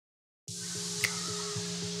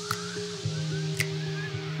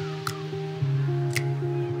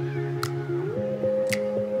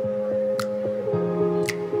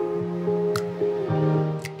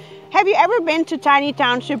have you ever been to Tiny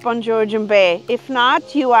Township on Georgian Bay? If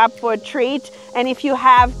not, you are up for a treat, and if you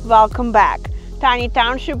have, welcome back. Tiny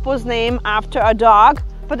Township was named after a dog,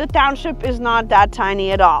 but the township is not that tiny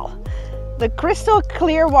at all. The crystal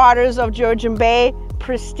clear waters of Georgian Bay,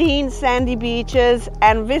 pristine sandy beaches,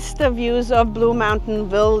 and vista views of Blue Mountain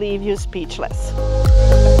will leave you speechless.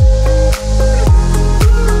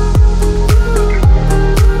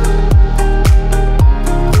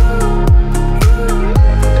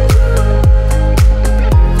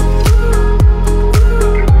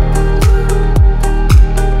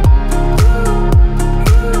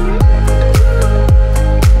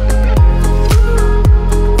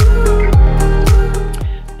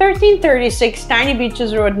 Tiny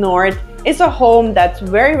Beaches Road North is a home that's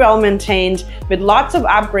very well maintained with lots of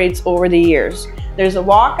upgrades over the years. There's a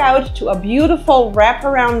walkout to a beautiful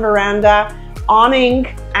wraparound veranda, awning,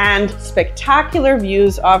 and spectacular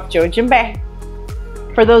views of Georgian Bay.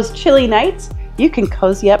 For those chilly nights, you can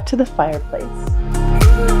cozy up to the fireplace.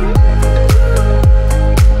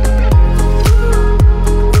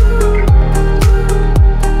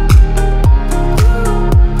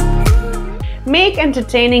 Make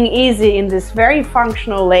entertaining easy in this very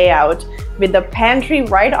functional layout with the pantry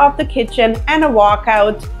right off the kitchen and a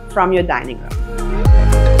walkout from your dining room.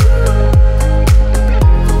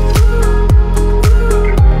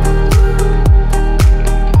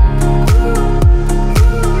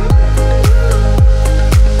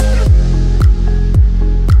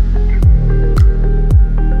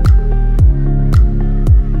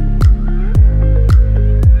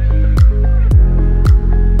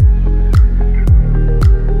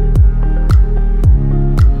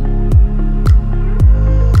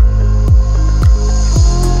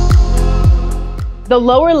 The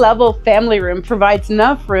lower level family room provides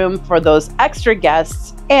enough room for those extra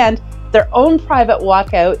guests and their own private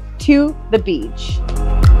walkout to the beach.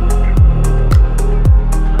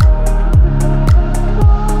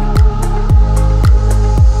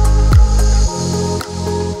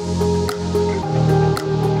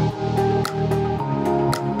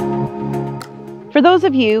 For those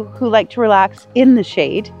of you who like to relax in the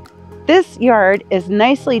shade, this yard is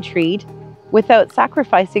nicely treed without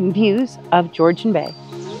sacrificing views of Georgian Bay.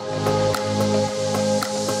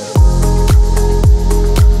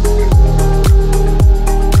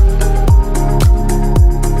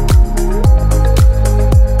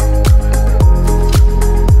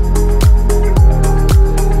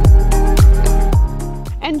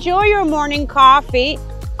 Enjoy your morning coffee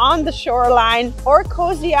on the shoreline or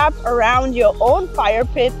cozy up around your own fire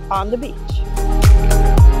pit on the beach.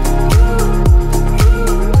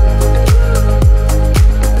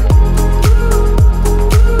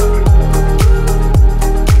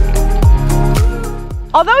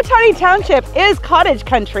 Although Tiny Township is cottage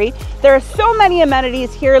country, there are so many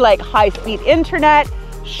amenities here like high-speed internet,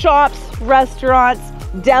 shops, restaurants,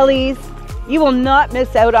 delis. You will not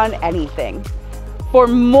miss out on anything. For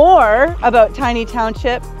more about Tiny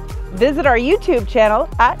Township, visit our YouTube channel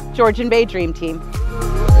at Georgian Bay Dream Team.